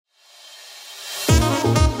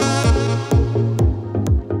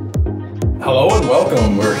Hello and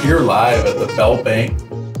welcome. We're here live at the Bell Bank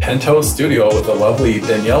Penthouse Studio with the lovely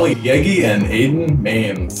Danielle Yegi and Aiden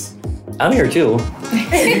Maines. I'm here too.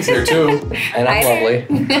 Aiden's here too. And I'm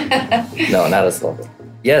lovely. No, not as lovely.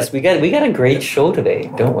 Yes, we got a great show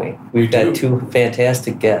today, don't we? We've got two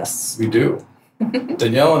fantastic guests. We do.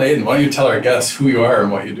 Danielle and Aiden, why don't you tell our guests who you are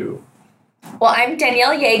and what you do? Well, I'm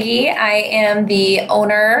Danielle Yegi. I am the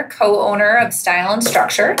co-owner of Style and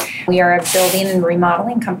Structure. We are a building and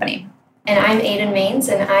remodeling company. And I'm Aiden Maines,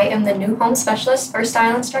 and I am the new home specialist for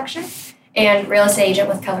Style and Structure and real estate agent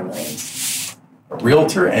with Keller Williams. A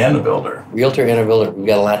realtor and a builder. Realtor and a builder. We've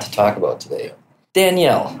got a lot to talk about today.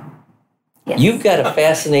 Danielle, Yes. You've got a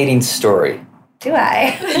fascinating story. Do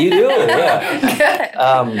I? You do, yeah.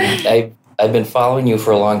 Good. I've been following you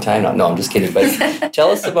for a long time now. No, I'm just kidding. But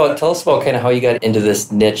tell us about kind of how you got into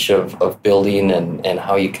this niche of building and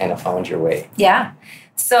how you kind of found your way. Yeah.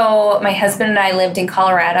 So my husband and I lived in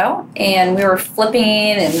Colorado, and we were flipping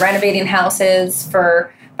and renovating houses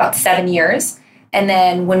for about 7 years. And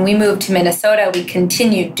then when we moved to Minnesota, we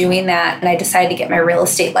continued doing that, and I decided to get my real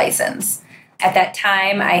estate license. At that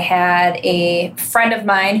time, I had a friend of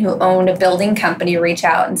mine who owned a building company reach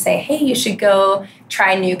out and say, hey, you should go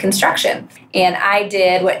try new construction. And I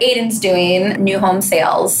did what Aiden's doing, new home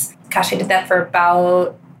sales. Gosh, I did that for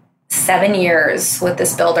about 7 years with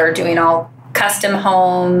this builder, doing all custom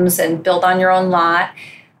homes and build on your own lot.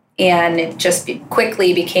 And it just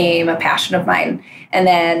quickly became a passion of mine. And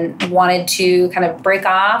then wanted to kind of break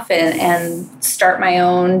off and start my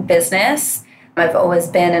own business. I've always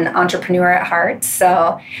been an entrepreneur at heart.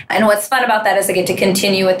 So, and what's fun about that is I get to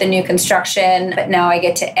continue with the new construction, but now I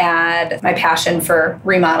get to add my passion for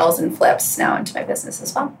remodels and flips now into my business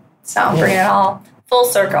as well. So I'm bringing it all full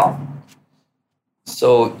circle.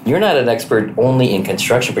 So you're not an expert only in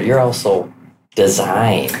construction, but you're also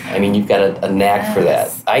design. I mean, you've got a knack for that.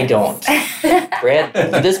 I don't. Brad,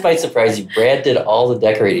 this might surprise you. Brad did all the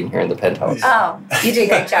decorating here in the penthouse. Oh, you did a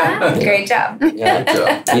great job. Great job.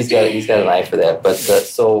 Yeah, he's got an eye for that. But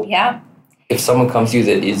so Yeah. if someone comes to you,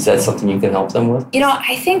 is that something you can help them with? You know,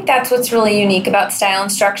 I think that's what's really unique about Style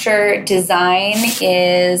and Structure. Design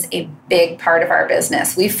is a big part of our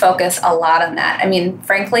business. We focus a lot on that. I mean,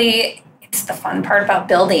 frankly, it's the fun part about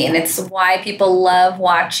building. It's why people love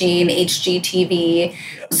watching HGTV.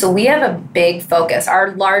 So we have a big focus.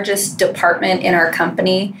 Our largest department in our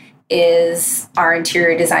company is our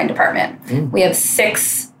interior design department. We have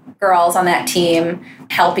 6 girls on that team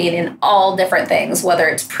helping in all different things, whether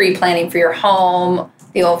it's pre-planning for your home,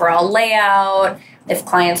 the overall layout, if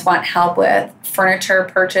clients want help with furniture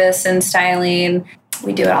purchase and styling,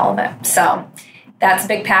 we do all of it. So that's a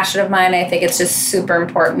big passion of mine. I think it's just super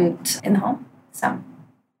important in the home.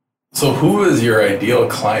 So who is your ideal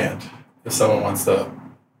client? If someone wants to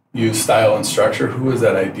use Style and Structure, who is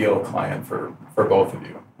that ideal client for both of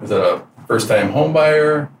you? Is it a first-time home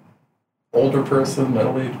buyer, older person,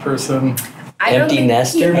 middle-aged person? Empty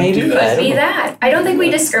nester, maybe? Could be that. I don't think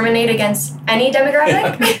we discriminate against any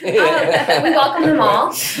demographic. We welcome them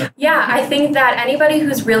all. Yeah, I think that anybody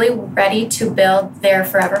who's really ready to build their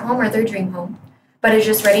forever home or their dream home, but is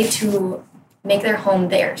just ready to make their home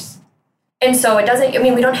theirs. And so we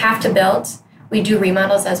don't have to build. We do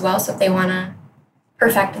remodels as well. So if they want to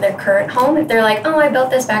perfect their current home, if they're like, oh, I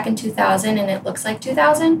built this back in 2000 and it looks like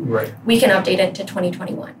 2000, right, we can update it to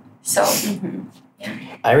 2021. So, yeah.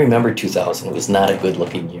 I remember 2000. It was not a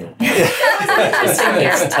good-looking year.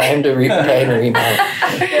 It's time to remodel.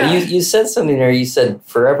 Yeah. You said something there. You said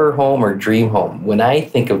forever home or dream home. When I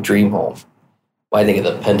think of dream home, well, I think of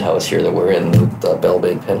the penthouse here that we're in, the Bell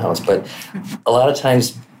Bank penthouse. But a lot of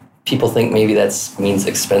times people think maybe that means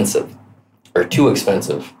expensive or too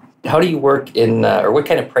expensive. How do you work in, or what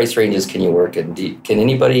kind of price ranges can you work in? Can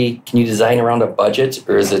you design around a budget,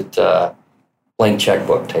 or is it blank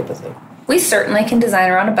checkbook type of thing? We certainly can design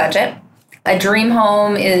around a budget. A dream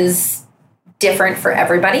home is different for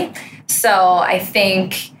everybody. So I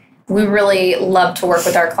think we really love to work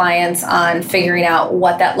with our clients on figuring out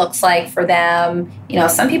what that looks like for them. You know,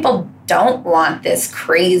 some people don't want this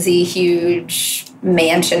crazy, huge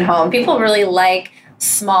mansion home. People really like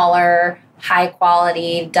smaller, high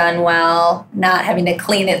quality, done well, not having to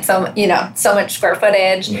clean it so much square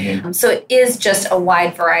footage. Mm-hmm. So it is just a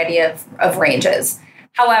wide variety of ranges.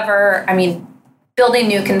 However, I mean, building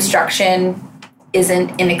new construction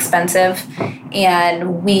isn't inexpensive,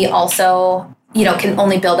 and we also, can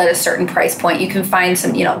only build at a certain price point. You can find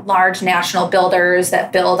some, large national builders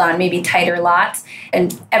that build on maybe tighter lots,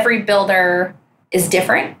 and every builder is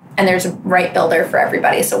different, and there's a right builder for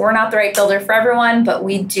everybody. So we're not the right builder for everyone, but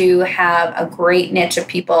we do have a great niche of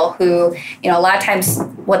people who, a lot of times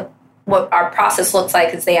what our process looks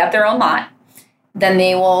like is they have their own lot. then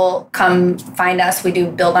they will come find us. We do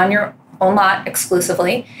build on your own lot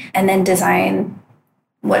exclusively, and then design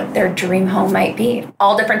what their dream home might be.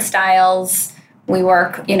 All different styles. We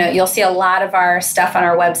work, you'll see a lot of our stuff on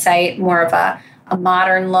our website, more of a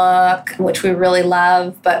modern look, which we really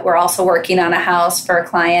love, but we're also working on a house for a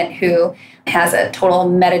client who has a total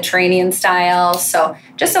Mediterranean style. So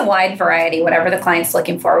just a wide variety, whatever the client's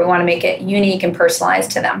looking for. We want to make it unique and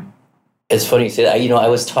personalized to them. It's funny you say that. I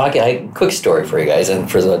was talking, quick story for you guys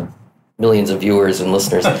and for the millions of viewers and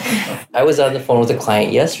listeners. I was on the phone with a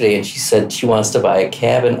client yesterday, and she said she wants to buy a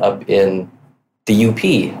cabin up in the UP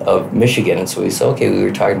of Michigan. And so we said, okay, we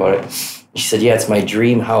were talking about it. She said, yeah, it's my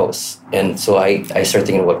dream house. And so I started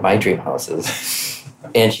thinking of what my dream house is.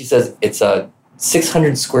 And she says, it's a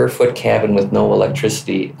 600 square foot cabin with no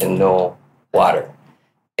electricity and no water.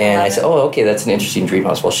 And I said, oh, okay, that's an interesting dream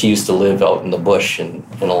house. Well, she used to live out in the bush in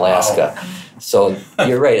Alaska. Wow. So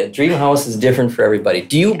you're right. A dream house is different for everybody.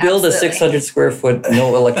 Do you build a 600 square foot,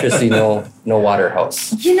 no electricity, no water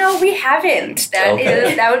house? We haven't.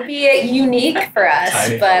 That would be unique for us.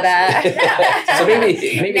 Tiny but so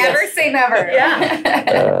maybe never say never.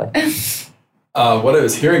 Yeah. What I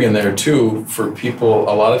was hearing in there too, for people,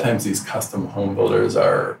 a lot of times these custom home builders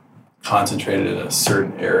are concentrated in a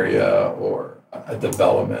certain area or a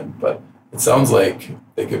development, but it sounds like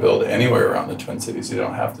they could build anywhere around the Twin Cities. You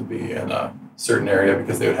don't have to be in a certain area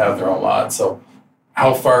because they would have their own lot. So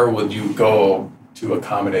how far would you go to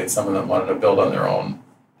accommodate someone that wanted to build on their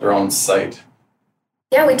own site?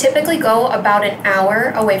 Yeah, we typically go about an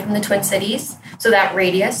hour away from the Twin Cities, so that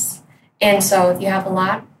radius. And so if you have a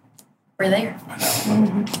lot, we're there.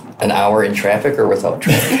 An hour in traffic or without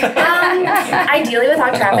traffic? Ideally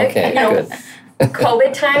without traffic. Okay, good.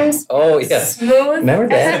 COVID times. Oh, yeah. Smooth. Remember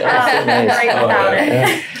that? Nice. Right without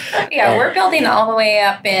it. Yeah, we're building all the way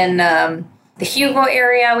up in the Hugo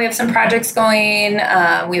area. We have some projects going.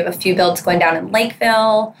 We have a few builds going down in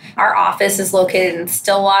Lakeville. Our office is located in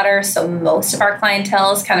Stillwater, so most of our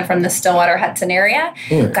clientele is kind of from the Stillwater Hudson area.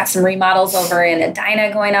 We've got some remodels over in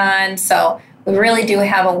Edina going on, so we really do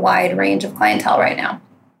have a wide range of clientele right now.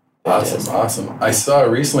 Awesome. I saw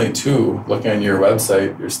recently too, looking on your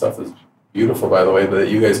website, your stuff is beautiful, by the way, that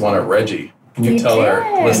you guys won a Reggie. Can you tell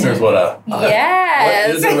our listeners what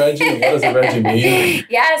is a Reggie? What does a Reggie mean?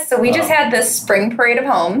 Yes, so we just had the Spring Parade of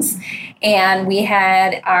Homes, and we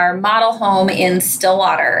had our model home in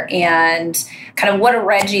Stillwater. And kind of what a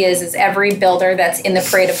Reggie is every builder that's in the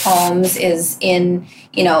Parade of Homes is in,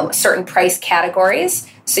 certain price categories.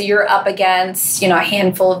 So you're up against, a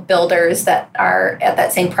handful of builders that are at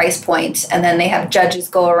that same price point, and then they have judges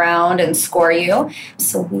go around and score you.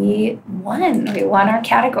 So we won our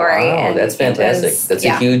category. Wow, and that's fantastic. That's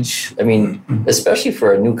a huge, especially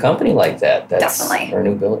for a new company like that. Definitely. Or a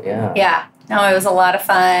new build, yeah. Yeah. No, it was a lot of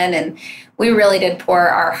fun, and we really did pour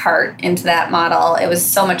our heart into that model. It was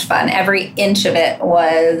so much fun. Every inch of it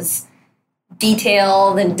was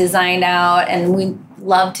detailed and designed out, and we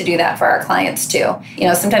love to do that for our clients too.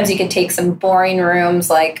 Sometimes you could take some boring rooms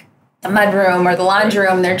like the mud room or the laundry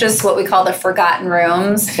room. They're just what we call the forgotten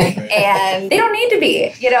rooms, and they don't need to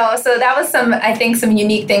be, So that was some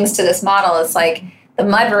unique things to this model. It's like the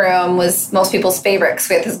mud room was most people's favorite because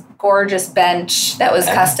we had this gorgeous bench that was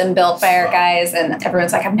custom built by our guys, and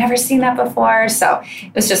everyone's like, I've never seen that before. So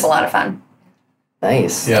it was just a lot of fun.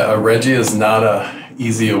 Nice. Yeah, a Reggie is not an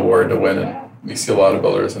easy award to win, and we see a lot of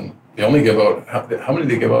builders, and they only give out, how many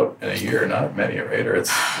do they give out in a year? Not many, right? Or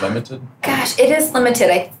it's limited? Gosh, it is limited.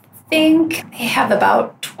 I think they have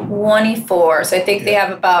about 24. So I think they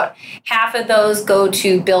have about half of those go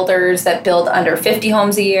to builders that build under 50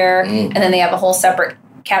 homes a year. And then they have a whole separate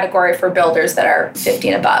category for builders that are 50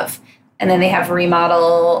 and above. And then they have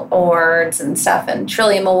remodel awards and stuff, and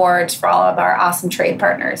Trillium Awards for all of our awesome trade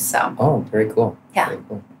partners. So. Oh, very cool. Yeah. Very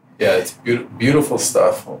cool. Yeah, it's beautiful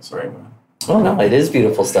stuff. Oh, sorry. Oh, no, it is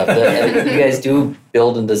beautiful stuff. You guys do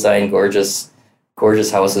build and design gorgeous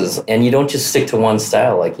houses, and you don't just stick to one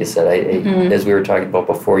style, like you said. As we were talking about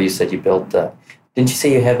before, you said you built, didn't you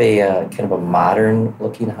say you have a kind of a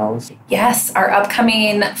modern-looking house? Yes, our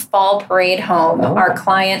upcoming Fall Parade home, our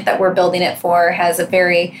client that we're building it for has a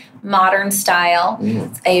very modern style.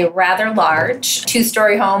 It's a rather large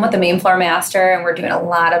 2-story home with a main floor master, and we're doing a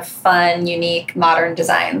lot of fun, unique, modern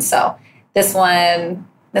designs. So this one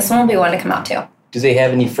will be one to come out to. Do they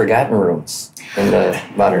have any forgotten rooms in the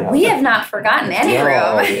modern house? We have not forgotten any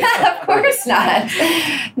room. Yeah. Of course not.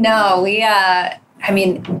 No, we I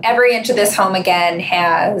mean, every inch of this home again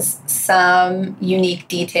has some unique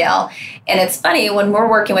detail. And it's funny, when we're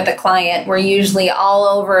working with a client, we're usually all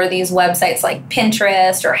over these websites like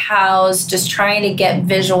Pinterest or Houzz, just trying to get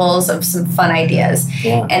visuals of some fun ideas.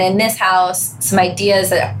 Yeah. And in this house, some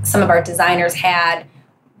ideas that some of our designers had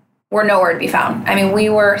were nowhere to be found. I mean, we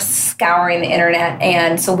were scouring the internet,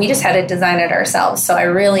 and so we just had to design it ourselves. So I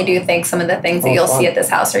really do think some of the things that you'll see at this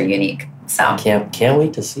house are unique. So Can't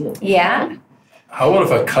wait to see it. yeah. How about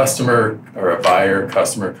if a customer or a buyer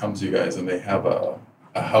customer comes to you guys and they have a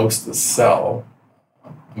house to sell?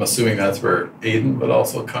 I'm assuming that's where Aiden would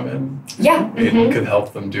also come in. Yeah. Aiden could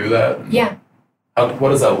help them do that. Yeah. What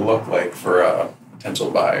does that look like for a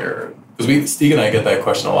potential buyer? Because Steve and I get that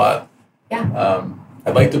question a lot. Yeah.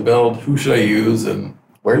 I'd like to build. Who should I use? And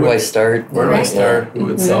Where do I start? where do I Right. start? Who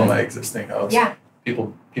would sell my existing house? Yeah.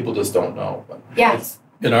 People just don't know. But Yeah.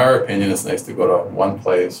 in our opinion, it's nice to go to one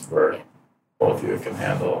place where both of you can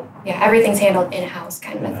handle. Yeah, everything's handled in-house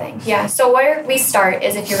kind of a thing. Yeah, so where we start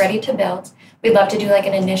is if you're ready to build, we'd love to do like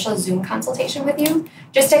an initial Zoom consultation with you,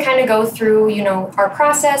 just to kind of go through, you know, our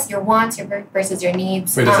process, your wants versus your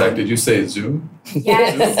needs. Wait a sec, did you say Zoom?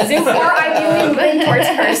 Yes, Zoom, or ideally moving towards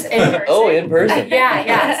in person. Oh, in person.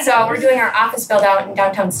 Yeah. So we're doing our office build out in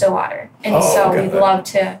downtown Stillwater. And so okay. we'd love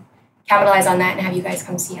to capitalize on that and have you guys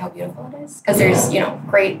come see how beautiful it is. Because there's, you know,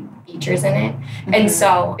 great features in it. And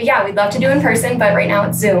so, yeah, we'd love to do in person, but right now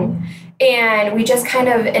it's Zoom. And we just kind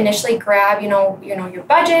of initially grab, you know, your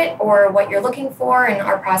budget or what you're looking for in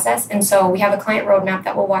our process. And so we have a client roadmap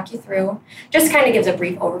that we'll walk you through. Just kind of gives a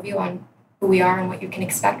brief overview on who we are and what you can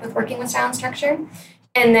expect with working with Style and Structure.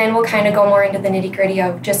 And then we'll kind of go more into the nitty gritty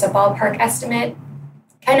of just a ballpark estimate,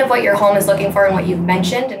 kind of what your home is looking for and what you've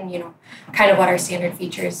mentioned, and, you know, kind of what our standard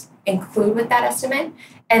features include with that estimate.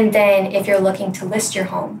 And then if you're looking to list your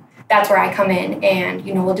home, that's where I come in, and,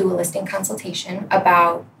 you know, we'll do a listing consultation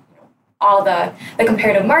about, you know, all the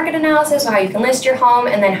comparative market analysis, so how you can list your home,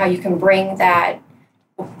 and then how you can bring that,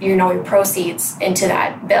 you know, your proceeds into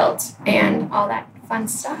that build and all that fun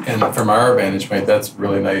stuff. And from our vantage point, that's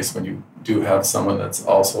really nice when you do have someone that's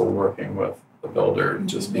also working with the builder,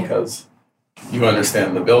 just Yeah. because you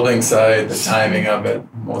understand the building side, the timing of it.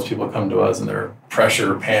 Most people come to us and they're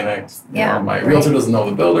pressure panicked. You Yeah, know, my realtor doesn't know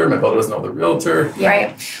the builder, my builder doesn't know the realtor.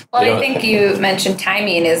 Right. Well, You I know, think you mentioned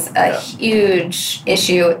timing is a Yeah. huge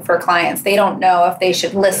issue for clients. They don't know if they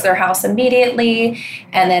should list their house immediately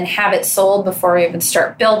and then have it sold before we even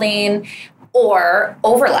start building, or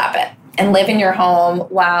overlap it and live in your home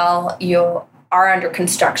while you are under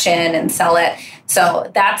construction and sell it. So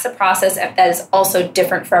that's a process that is also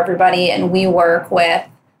different for everybody. And we work with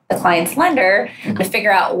the client's lender to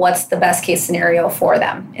figure out what's the best case scenario for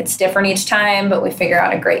them. It's different each time, but we figure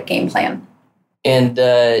out a great game plan. And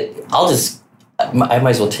I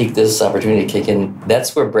might as well take this opportunity to kick in.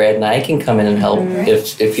 That's where Brad and I can come in and help.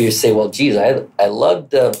 If you say, well, geez, I love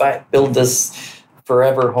to build this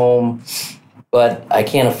forever home, but I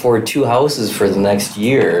can't afford 2 houses for the next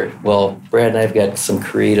year. Well, Brad and I have got some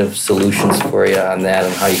creative solutions for you on that,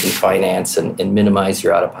 and how you can finance and minimize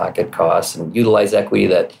your out-of-pocket costs and utilize equity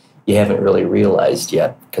that you haven't really realized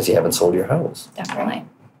yet because you haven't sold your house. Definitely.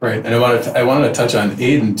 Right, and I wanted to touch on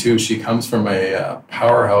Aiden too. She comes from a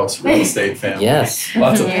powerhouse real estate family. Yes.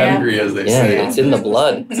 Lots of Yeah. pedigree, as they Yeah, say. it's in the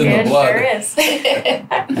blood. It's in the It blood. sure is.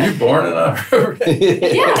 Were you born in a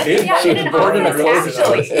Yeah, in an office,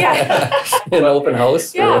 actually. Yeah. An open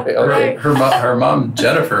house? Yeah, Okay. right. Her mom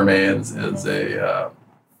Jennifer Mayans is a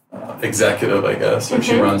executive, I guess. So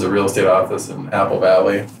she runs a real estate office in Apple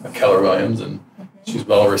Valley, Keller Williams, and she's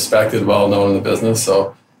well respected, well known in the business.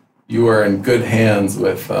 So you are in good hands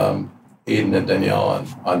with Aiden and Danielle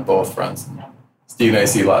on both fronts. Steve and I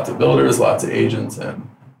see lots of builders, lots of agents, and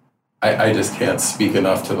I just can't speak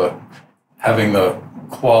enough to having the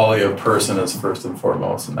quality of person is first and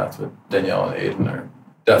foremost, and that's what Danielle and Aiden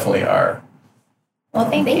definitely are. Well,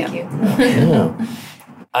 thank you. Yeah.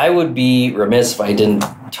 I would be remiss if I didn't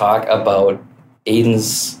talk about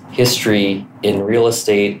Aiden's history in real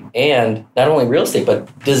estate, and not only real estate, but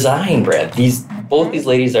design, Brad. Both these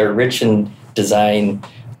ladies are rich in design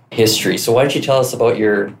history. So why don't you tell us about How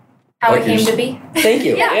it What you're came to be. Thank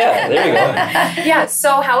you. Yeah, there you go. Yeah,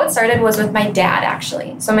 so how it started was with my dad,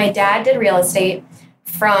 actually. So my dad did real estate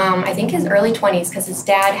from, I think, his early 20s, because his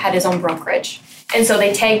dad had his own brokerage. And so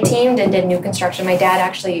they tag teamed and did new construction. My dad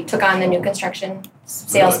actually took on the new construction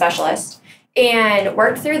sales specialist and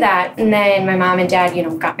worked through that. And then my mom and dad,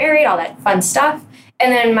 got married, all that fun stuff.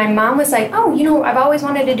 And then my mom was like, oh, I've always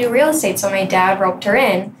wanted to do real estate. So my dad roped her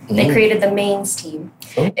in. They created the Mains team.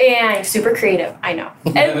 And super creative, I know.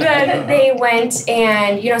 And then they went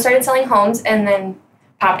and, started selling homes, and then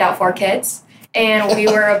popped out 4 kids. And we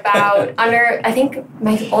were about I think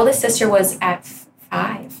my oldest sister was at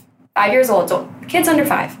 5 years old, so kids under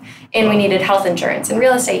 5. And we needed health insurance, and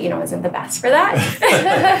real estate, isn't the best for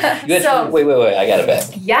that. You had, wait, I got it back.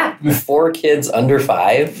 Yeah. 4 kids under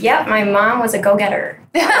 5? Yep, my mom was a go-getter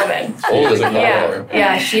woman. Holy cow.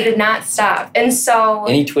 Yeah, she did not stop. And so...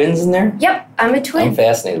 Any twins in there? Yep, I'm a twin. I'm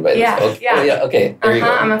fascinated by this. Yeah, Okay. yeah. Oh, yeah, okay, there you go.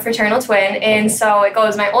 I'm a fraternal twin, and so it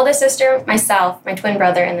goes my oldest sister, myself, my twin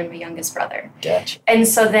brother, and then my youngest brother. Gotcha. And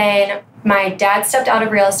so then my dad stepped out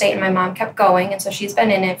of real estate, and my mom kept going, and so she's been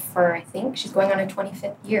in it for, I think, she's going on her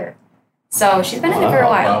 25th year. So she's been in it for a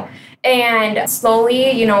while. Wow. And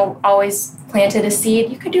slowly, always planted a seed.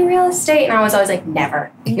 You could do real estate. And I was always like,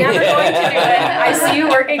 never going to do it. I see you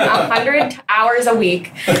working 100 hours a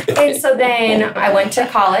week. And so then I went to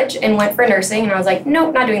college and went for nursing. And I was like,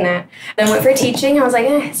 nope, not doing that. Then went for teaching. I was like,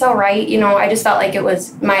 it's all right. I just felt like it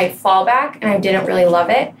was my fallback and I didn't really love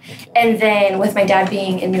it. And then with my dad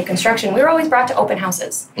being in new construction, we were always brought to open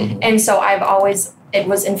houses. Mm-hmm. And so it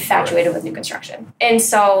was infatuated with new construction. And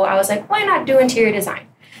so I was like, why not do interior design?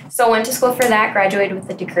 So I went to school for that, graduated with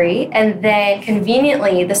a degree, and then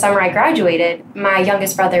conveniently, the summer I graduated, my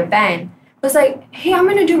youngest brother, Ben, was like, hey, I'm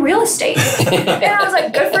going to do real estate. And I was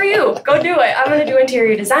like, good for you. Go do it. I'm going to do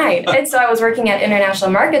interior design. And so I was working at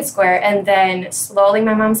International Market Square, and then slowly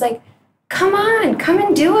my mom's like, come on, come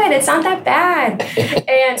and do it. It's not that bad.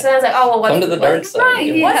 And so I was like, oh, well, Come to the dark side.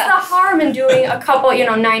 Right. What's the harm in doing a couple,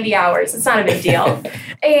 90 hours? It's not a big deal.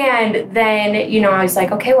 And then, I was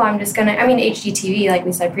like, okay, well, I'm just going to, HGTV, like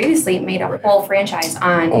we said previously, made a whole franchise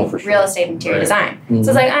on for sure. real estate interior design. Mm-hmm.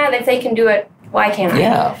 So it's like, if they can do it, why can't I?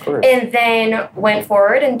 Yeah, of course. And then went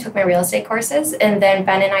forward and took my real estate courses. And then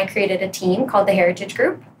Ben and I created a team called the Heritage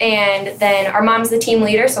Group. And then our mom's the team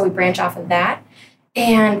leader, so we branch off of that.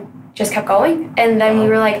 And just kept going. And then we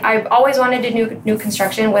were like, I've always wanted to do new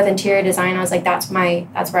construction with interior design. I was like, that's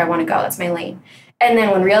where I want to go. That's my lane. And then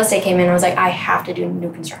when real estate came in, I was like, I have to do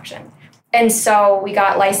new construction. And so we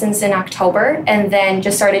got licensed in October and then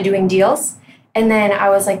just started doing deals. And then I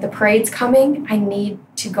was like, the parade's coming. I need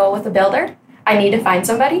to go with a builder. I need to find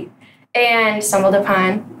somebody. And stumbled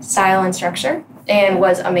upon Style and Structure and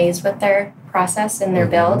was amazed with their process and their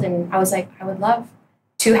build. And I was like, I would love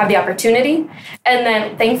to have the opportunity. And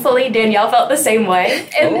then thankfully Danielle felt the same way.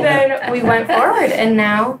 And then we went forward and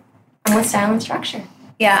now I'm with Style and Structure.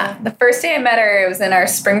 Yeah. The first day I met her, it was in our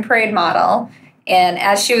spring parade model. And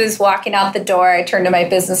as she was walking out the door, I turned to my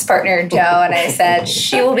business partner, Joe, and I said,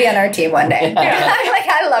 she will be on our team one day.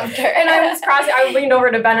 I loved her. And I leaned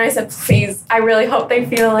over to Ben and I said, please, I really hope they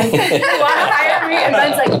feel like they want to hire me. And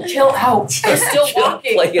Ben's like, chill out. We're still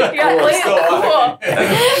walking. Play it Yeah, cool. play it cool.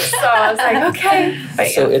 So I was like, okay. But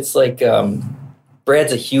So it's like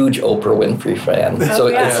Brad's a huge Oprah Winfrey fan. So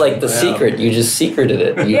it's like the secret. You just secreted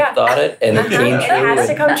it. You thought it and it came It true. has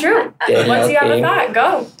to come true. Danielle Once you have a came. thought,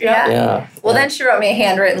 go. Yeah. Well, then she wrote me a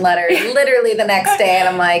handwritten letter literally the next day, and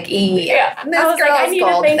I'm like, this I was girl like, I is need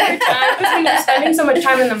gold. to thank your time because when you're spending so much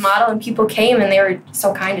time in the model and people came and they were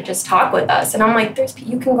so kind to just talk with us. And I'm like,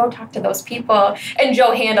 you can go talk to those people. And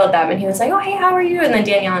Joe handled them and he was like, oh, hey, how are you? And then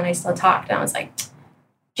Danielle and I still talked. And I was like,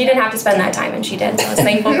 she didn't have to spend that time and she did. So I was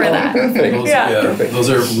thankful for that. Those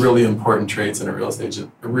are really important traits in a real estate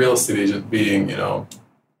agent being,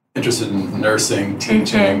 interested in nursing,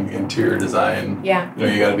 teaching, interior design. Yeah.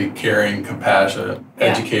 You got to be caring, compassionate,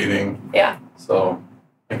 educating. Yeah. So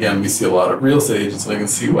again, we see a lot of real estate agents, and I can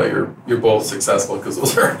see why you're both successful because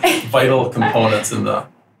those are vital components in the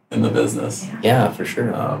business. Yeah, for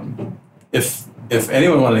sure. If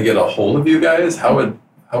anyone wanted to get a hold of you guys, how would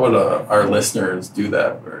our listeners do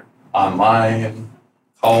that? Or online,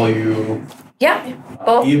 call you,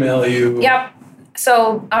 Both. email you? Yep.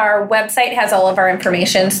 So our website has all of our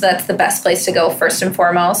information, so that's the best place to go first and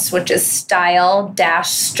foremost, which is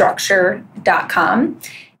style-structure.com.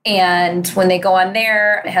 And when they go on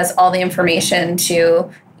there, it has all the information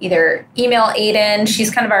to either email Aiden.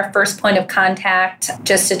 She's kind of our first point of contact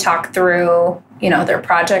just to talk through, their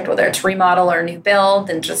project, whether it's remodel or new build,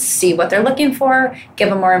 and just see what they're looking for, give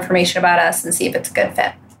them more information about us, and see if it's a good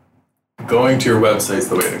fit. Going to your website is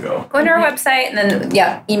the way to go. Go to our website, and then,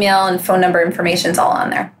 email and phone number information's all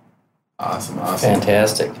on there. Awesome.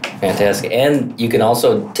 Fantastic. And you can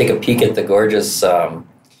also take a peek at the gorgeous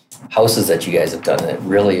houses that you guys have done. It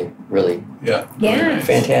really, really Yeah.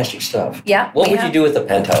 fantastic stuff. Yeah. What would you do with the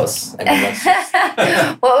penthouse? I mean,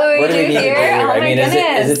 what would we what do we do need to do here? here? Oh I my mean,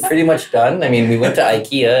 goodness. is it pretty much done? I mean, we went to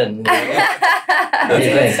IKEA and what do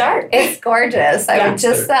you think? Start. It's gorgeous. I would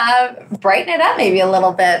just brighten it up maybe a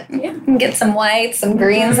little bit. Yeah. Get some whites, some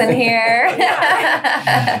greens in here.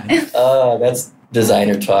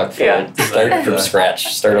 designer talk for Yeah. start from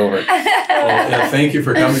scratch, start over. Well, yeah, thank you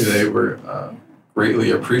for coming today. We're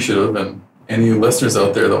greatly appreciative. And any listeners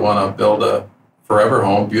out there that want to build a forever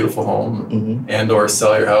home, beautiful home, Mhm. and or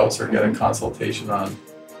sell your house or get a consultation on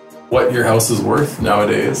what your house is worth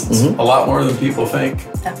nowadays, it's Mhm. a lot more than people think.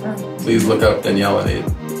 Definitely. Please look up Danielle and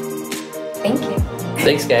Aiden. Thank you.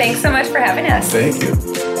 Thanks, guys. Thanks so much for having us. Thank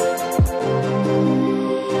you.